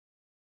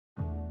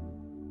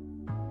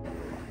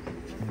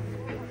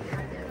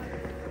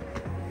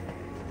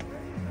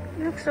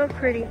looks so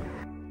pretty.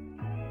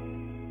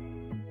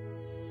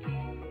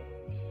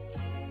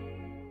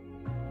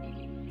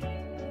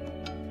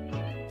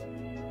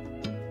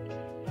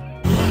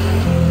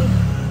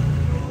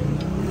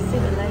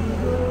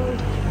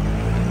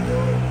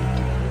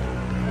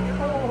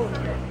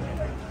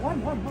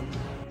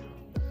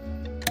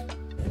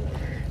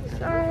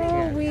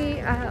 So we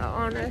are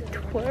on a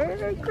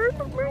tour group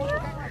right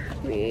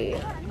now. We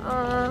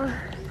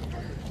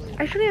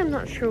actually I'm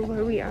not sure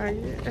where we are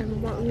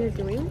and what we are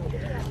doing,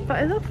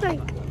 but it looks like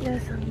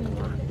there's a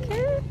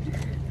market.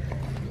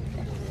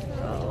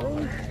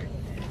 So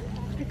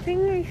I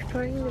think we're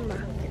exploring the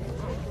market.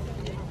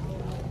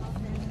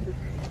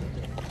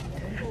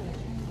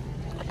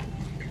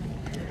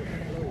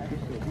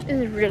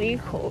 It's really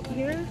cold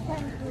here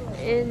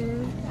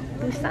in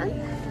Busan.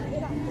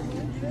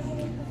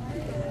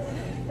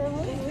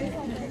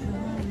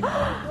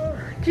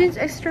 Jin's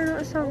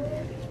external song.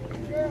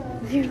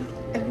 You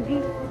and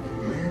me.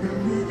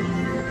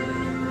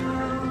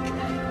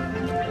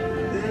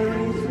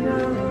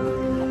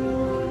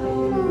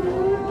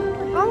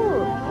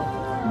 Oh,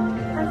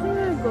 I think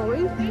we're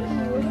going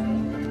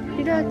to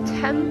either a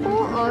temple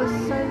or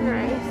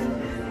sunrise.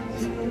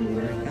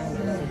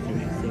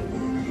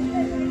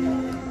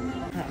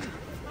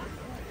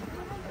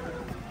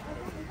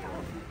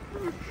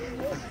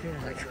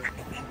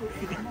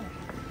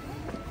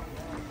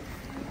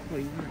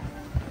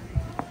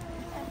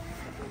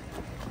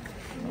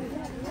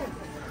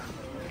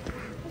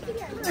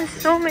 There's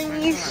so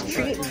many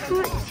street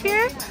foods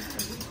here.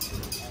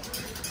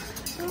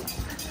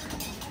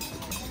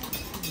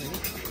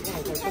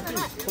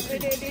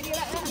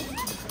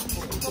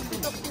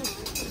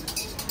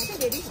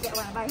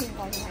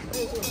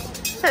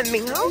 That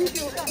Mingo?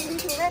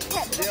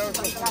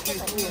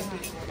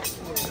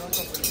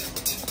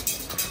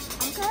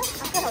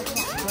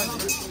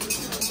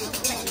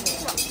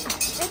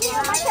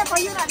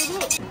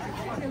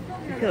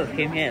 People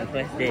came here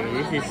first day.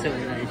 This is so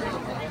nice.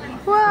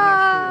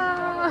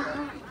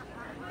 Wow!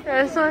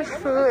 There's so much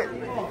food.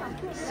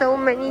 So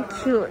many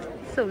cute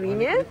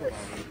souvenirs.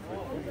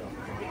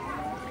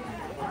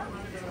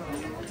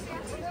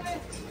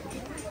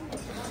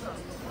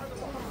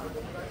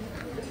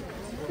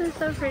 This is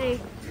so pretty.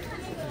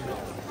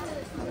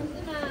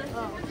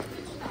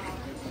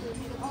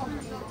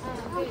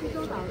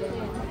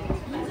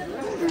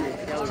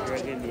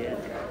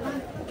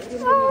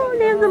 Oh,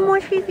 they have the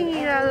mochi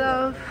thingy that I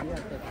love.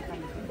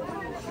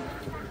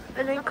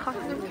 And then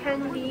cotton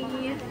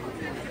candy.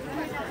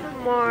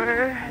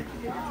 More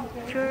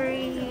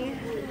jewelry.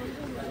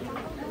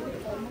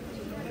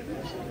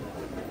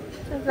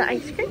 There's the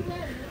ice cream.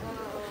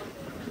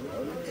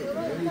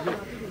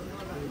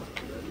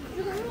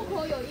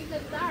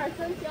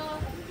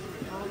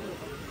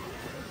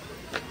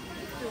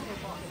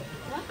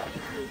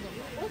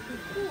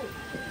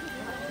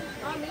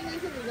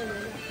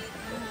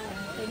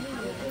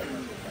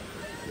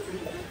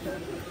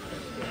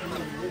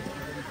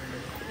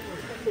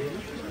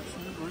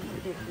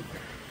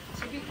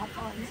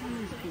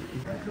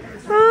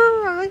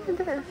 Oh, look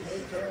at this.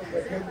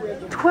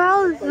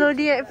 12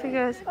 zodiac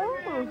figures. Oh.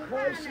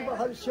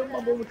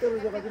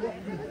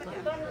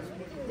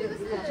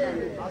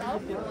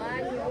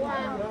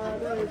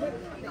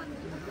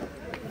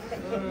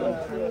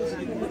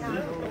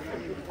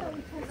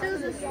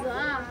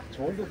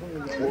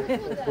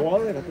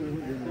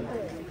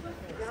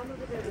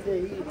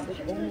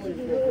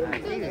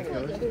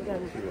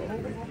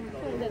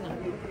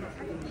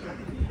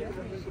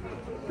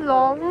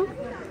 Long.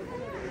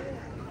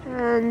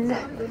 And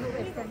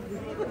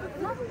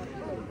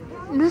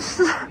this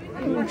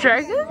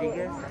dragon?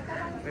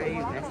 Very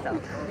messed up.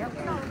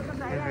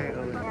 Very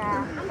old.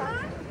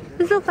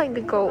 This looks like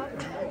the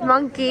goat.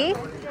 Monkey.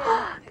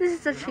 This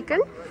is the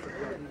chicken.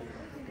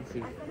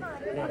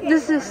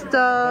 This is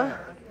the...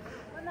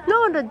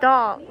 No, the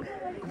dog.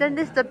 Then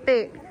this is the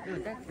pig. No,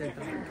 that's the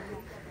dog.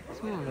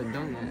 It's more of a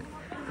dog.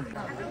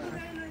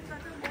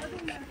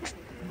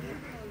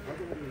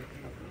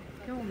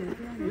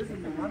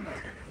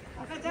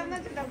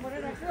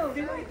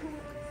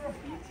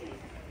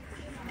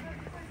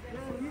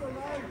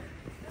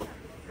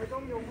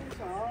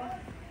 Yonggungsa.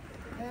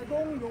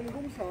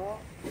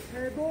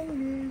 Yonggungsa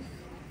means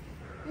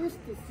East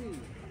Sea.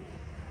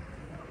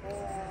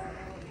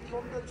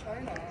 From the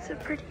China. So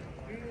pretty.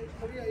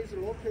 Korea is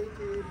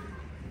located.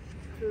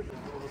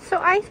 So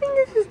I think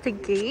this is the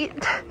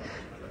gate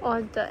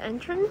or the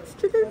entrance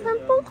to the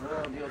temple.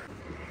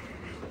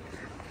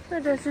 So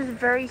this is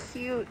very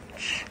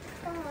huge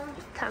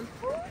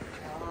temple.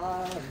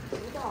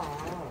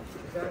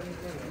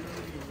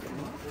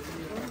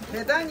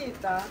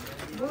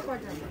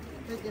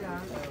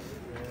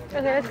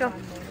 Okay, let's go.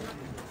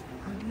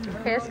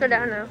 Okay, let's go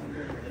down now.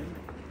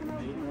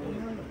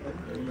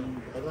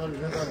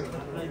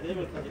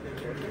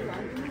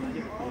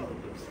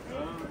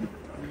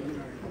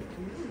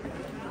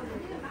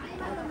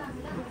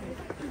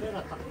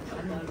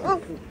 Oh,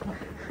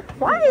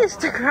 why is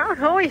the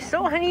ground always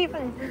so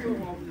uneven?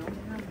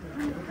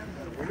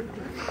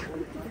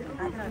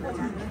 It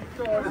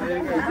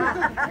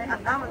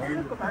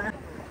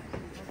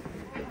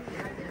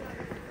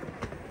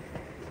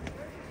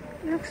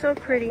looks so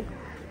pretty.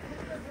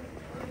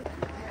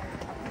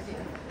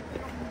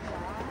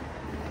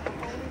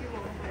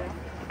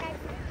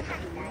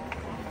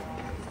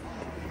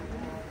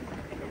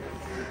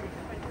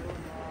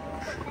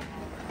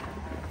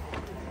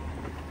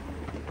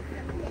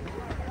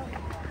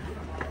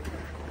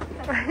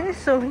 Why are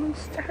so many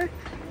stars?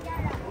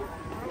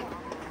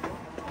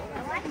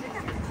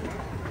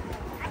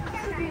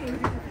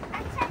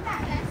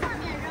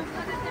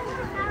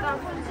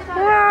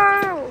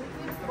 Wow!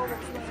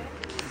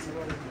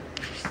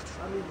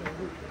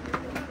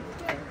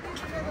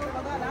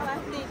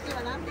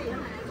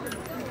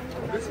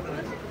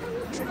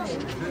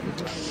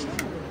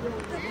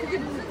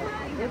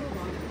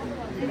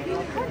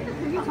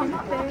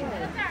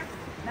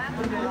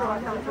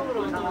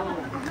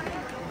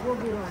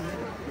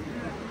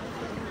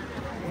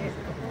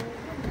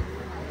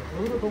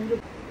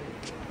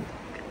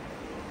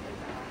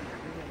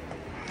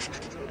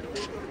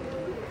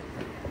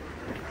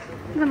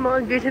 The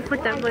most beautiful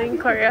temple in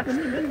Korea.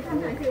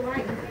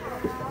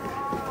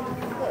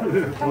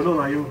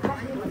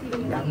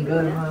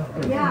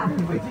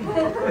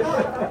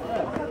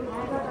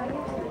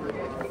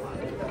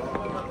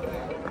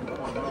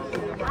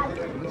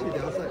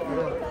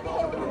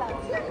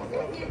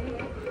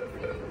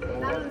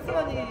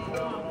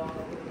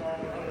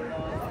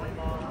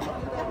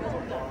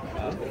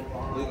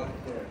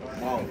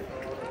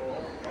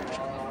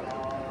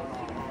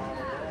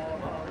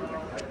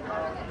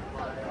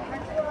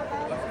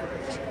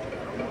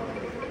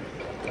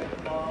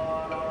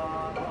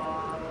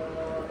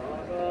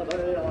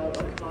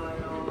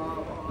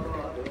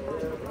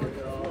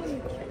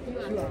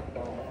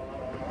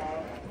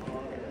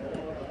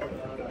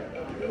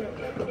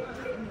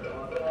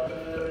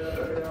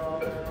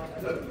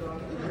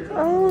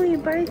 Oh, you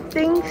buy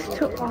things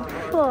to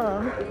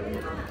offer.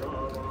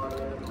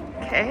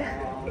 Okay.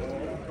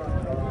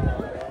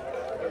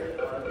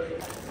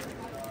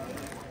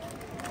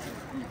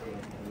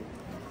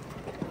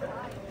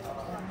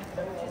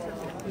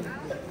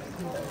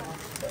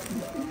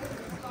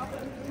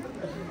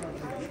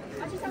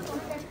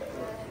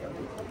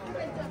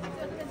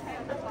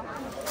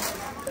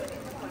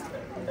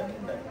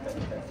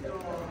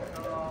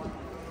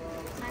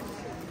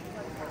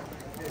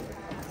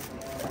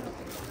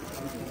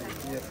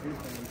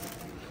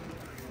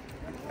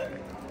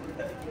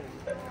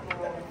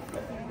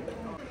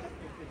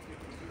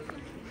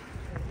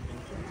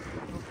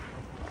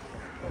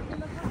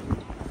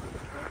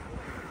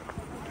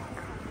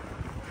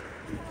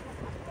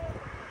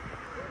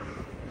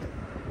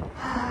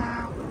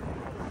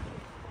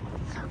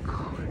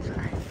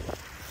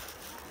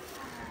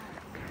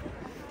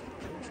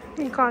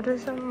 God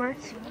is so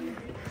mercy.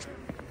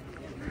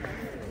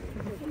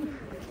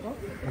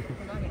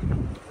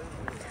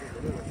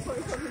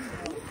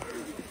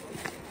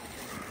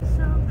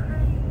 So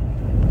pretty.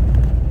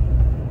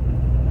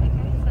 Like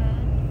I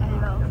said, I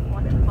love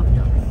water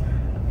bottles.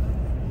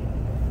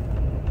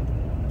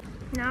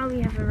 Now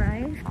we have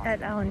arrived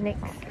at our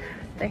next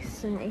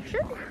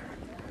destination.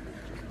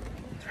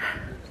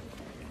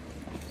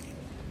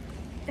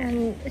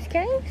 And it's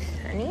getting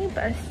sunny,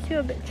 but it's still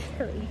a bit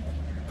chilly.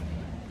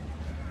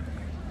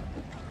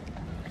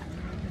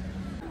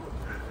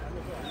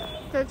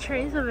 The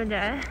trains over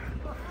there.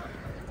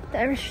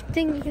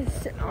 Everything you can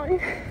sit on.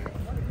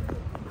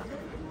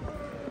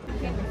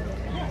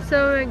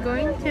 So we're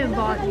going to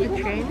board the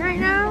train right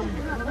now.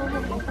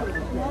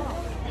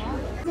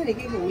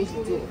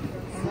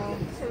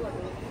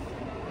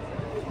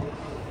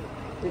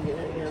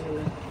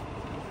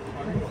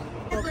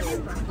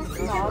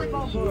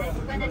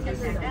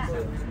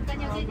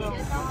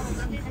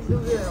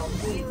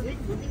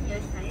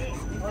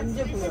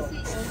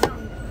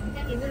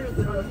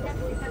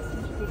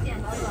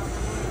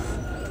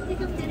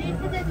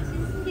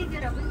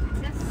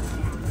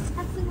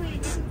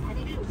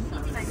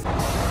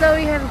 So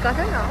we have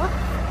gotten off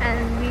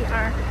and we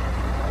are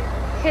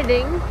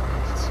heading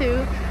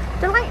to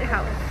the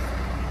lighthouse.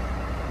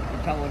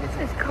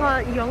 It's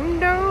called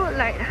Yonggungsa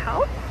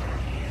Lighthouse.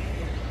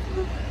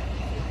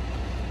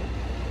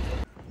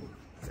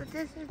 So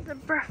this is the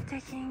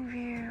breathtaking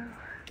view.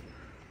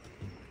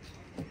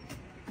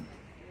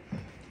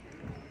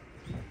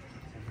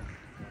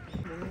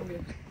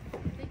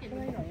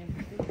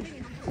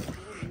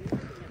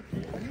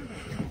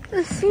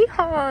 The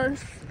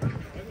seahorse.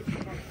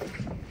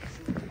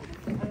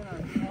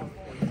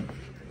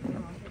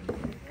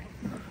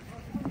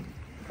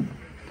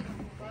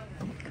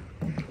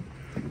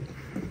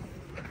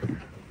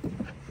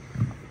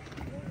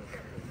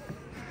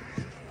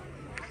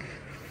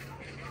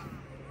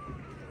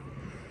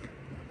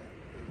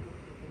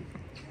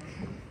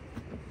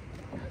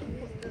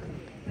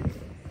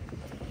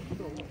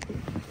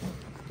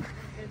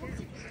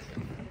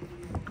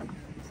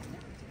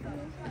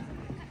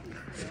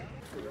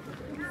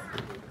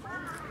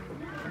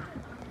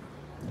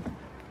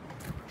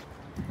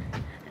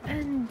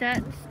 And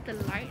that's the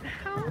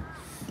lighthouse.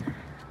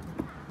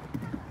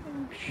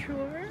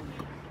 sure.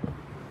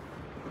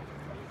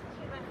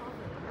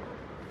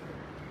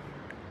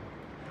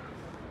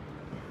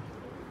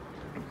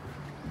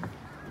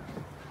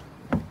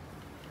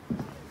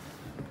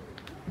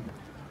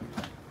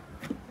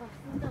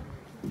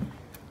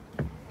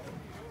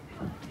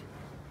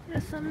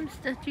 There's some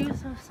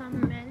statues of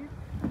some men.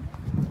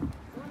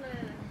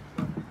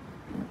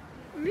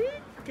 Maybe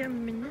they're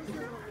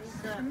ministers?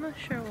 I'm not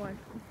sure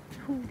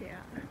who they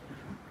are.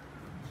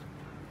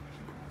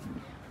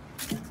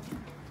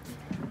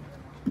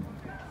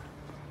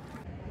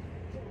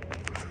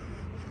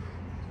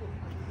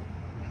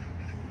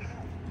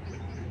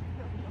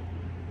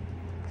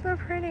 So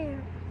pretty.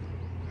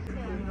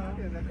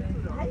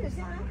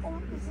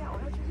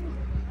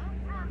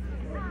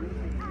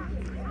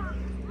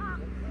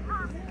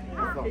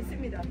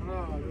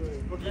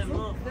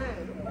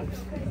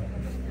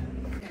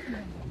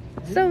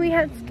 So we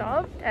had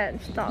stopped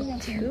at stop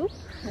 2,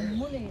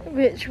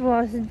 which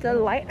was the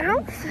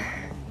lighthouse.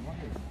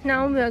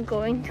 Now we are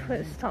going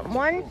to stop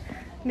 1,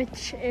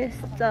 which is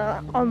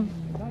the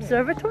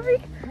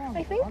observatory,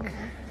 I think.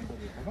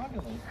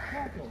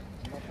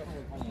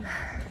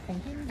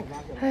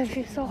 I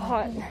feel so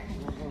hot,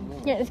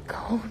 yet it's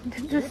cold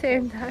at the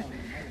same time.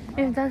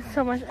 We've done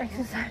so much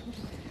exercise.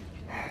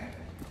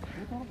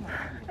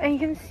 And you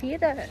can see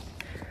that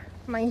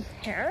my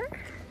hair,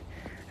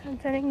 I'm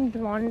turning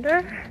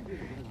blonder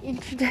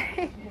each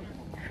day.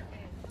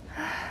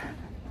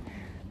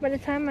 By the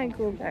time I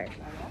go back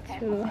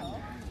to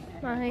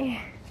my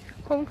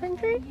home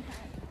country,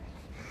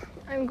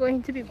 I'm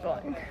going to be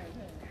blonde.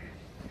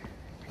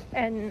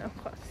 And of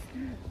course,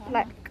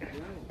 black.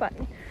 But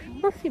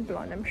mostly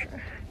blonde, I'm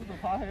sure.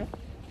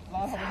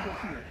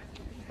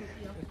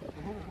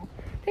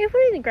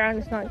 Thankfully the ground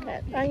is not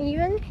that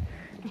uneven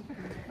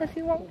as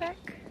we walk back.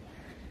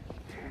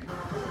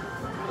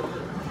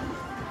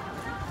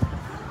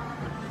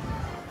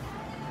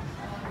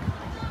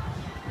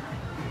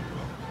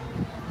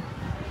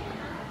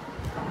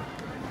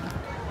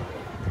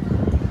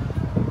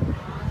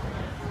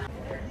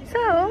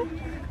 So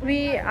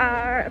we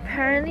are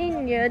apparently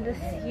near the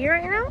sea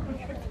right now.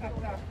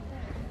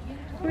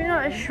 We're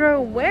not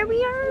sure where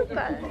we are,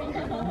 but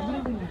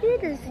near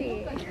the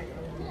sea.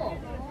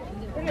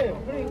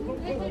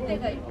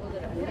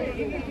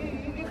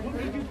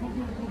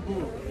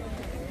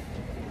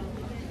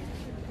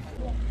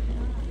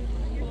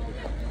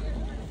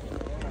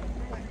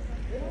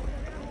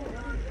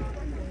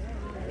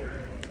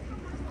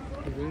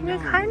 We're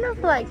kind of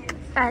like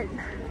at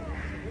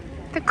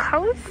the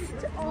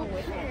coast of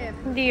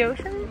the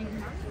ocean.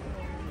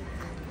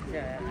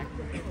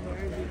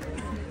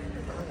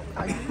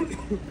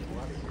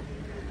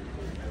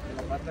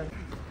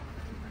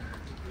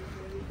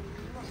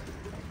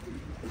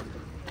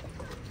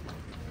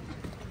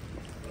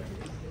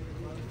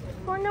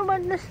 Wonder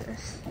what this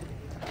is.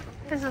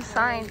 There's a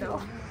sign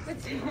though.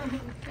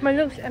 But it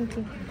looks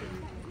empty.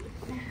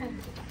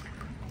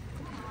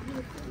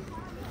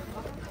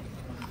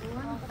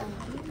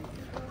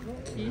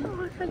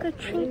 Oh, it's like a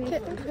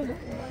trinket.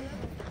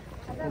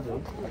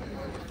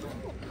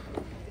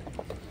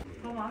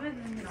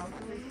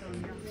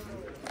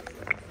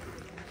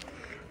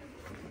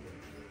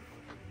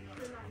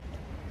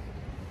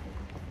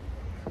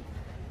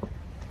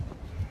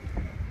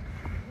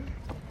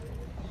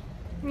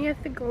 We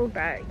have to go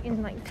back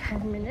in like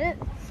 10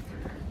 minutes,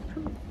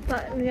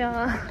 but we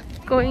are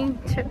going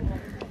to,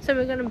 so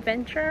we're gonna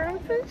venture around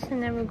first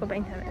and then we'll go back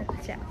in 10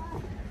 minutes. Yeah.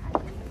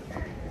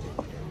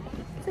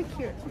 So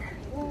cute.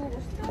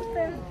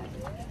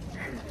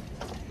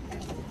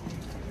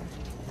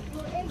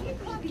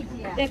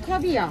 네,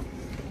 컵이요.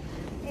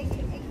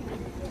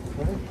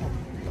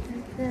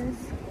 This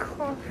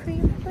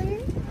coffee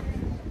place,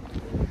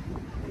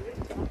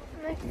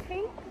 I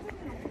think.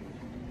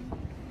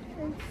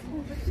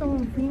 It's so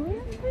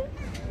convenient.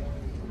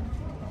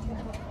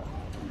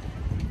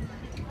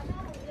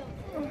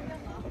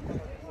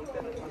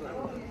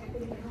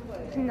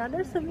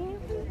 Another souvenir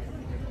place.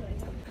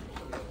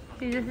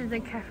 This is the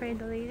cafe,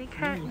 the lady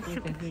cat. It's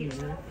super cute.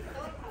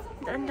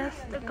 Then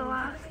there's the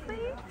glass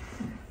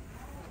place.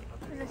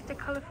 And there's the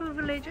colorful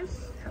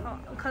villages. Oh,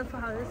 colorful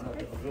houses.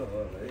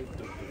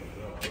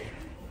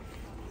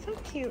 So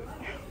cute.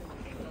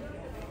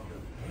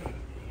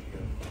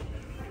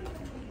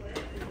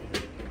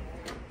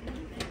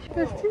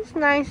 There's this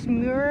nice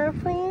mirror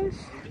place.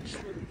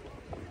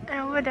 And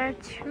over there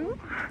too.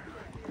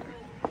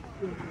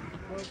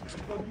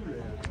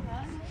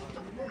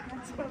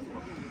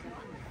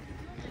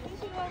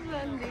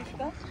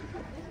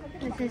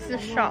 This is the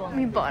shop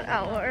we bought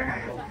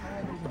our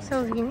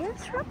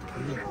souvenirs from.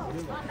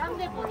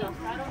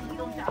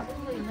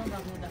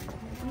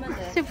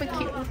 Super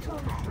cute.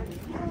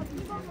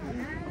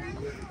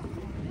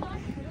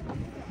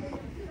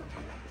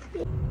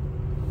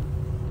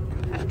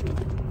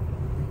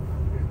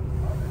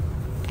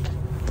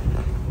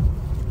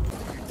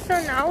 So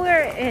now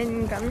we're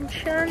in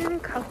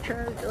Gamcheon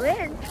Cultural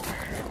Village,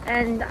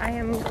 and I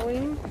am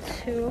going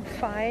to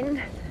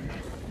find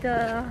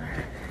the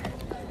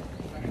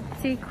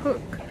Sea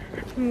Cook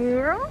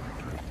mural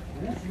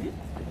I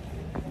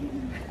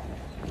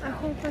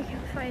hope I can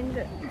find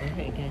it.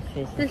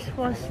 This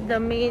was the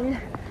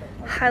main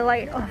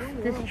highlight of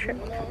this trip.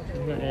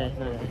 No, that's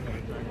not.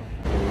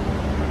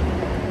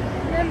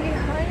 Then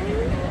behind,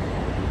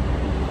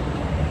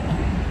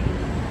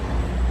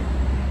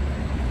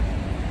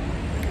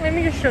 let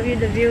me just show you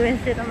the view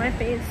instead of my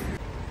face.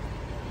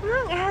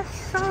 Look, it has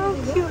so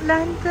cute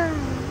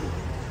lanterns.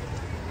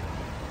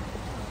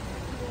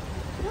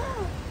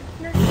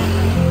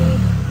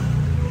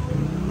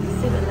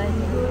 See the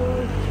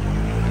lantern.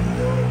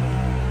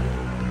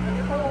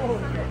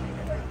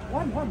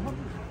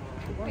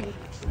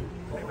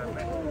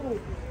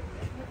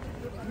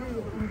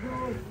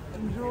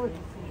 Enjoy.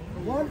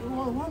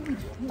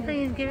 So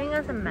he's giving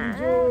us a map.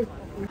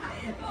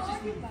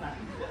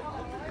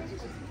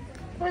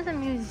 Where's the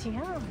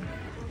museum?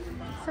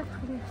 So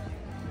pretty.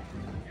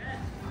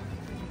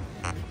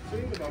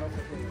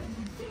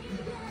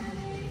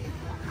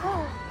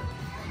 Oh.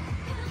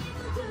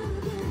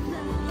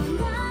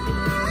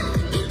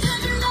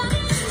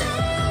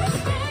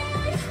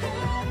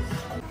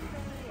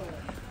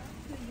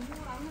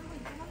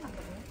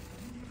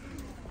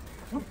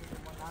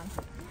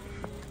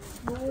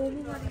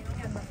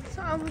 So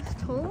I was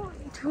told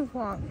to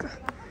walk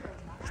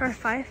for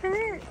 5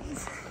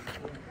 minutes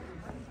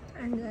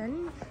and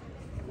then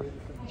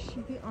I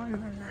should be on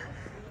my left.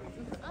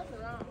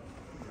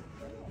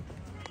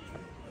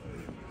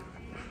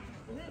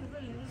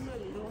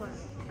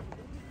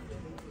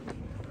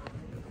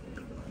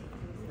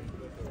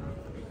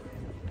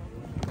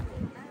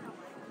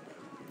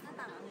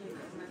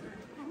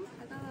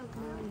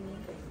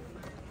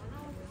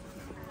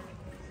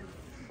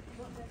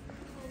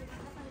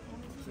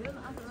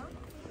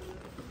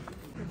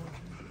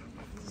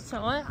 So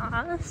I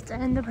asked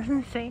and the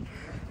person said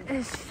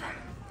it's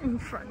in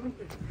front.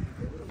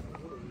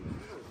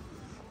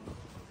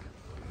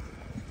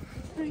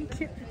 Very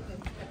cute.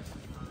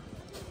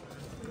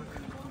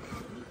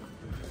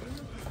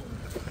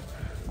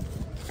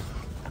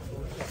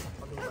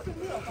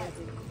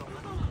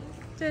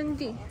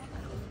 $20.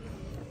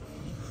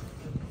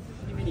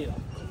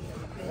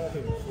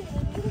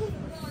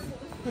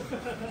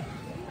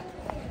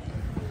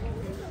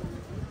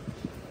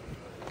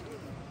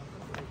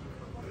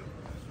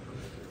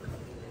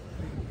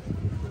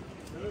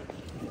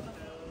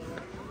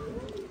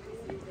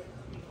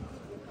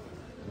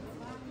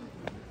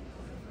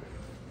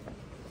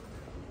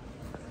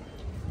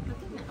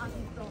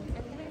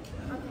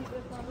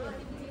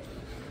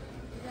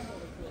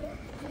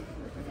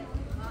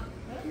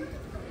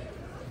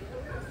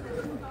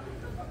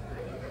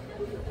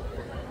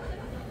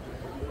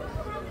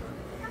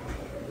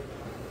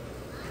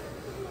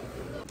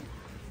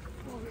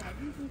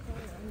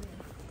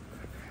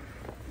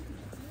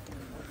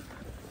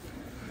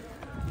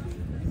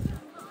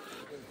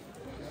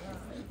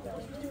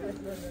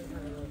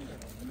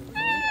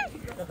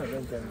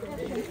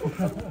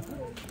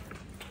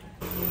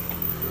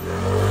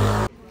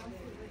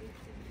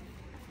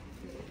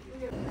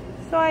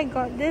 So I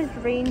got this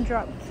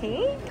raindrop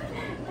cake.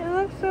 It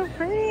looks so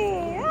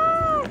pretty.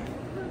 Ah!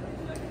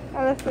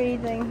 I love pretty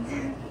things.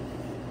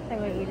 I'm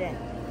gonna eat it.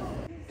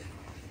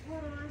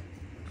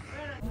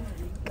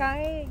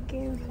 Guy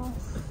gave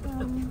us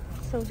some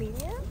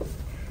souvenirs.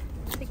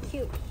 It's a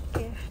cute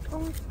gift.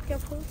 Oh, your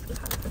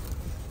postcard.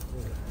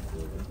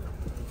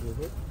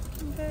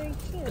 Very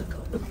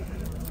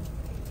cute.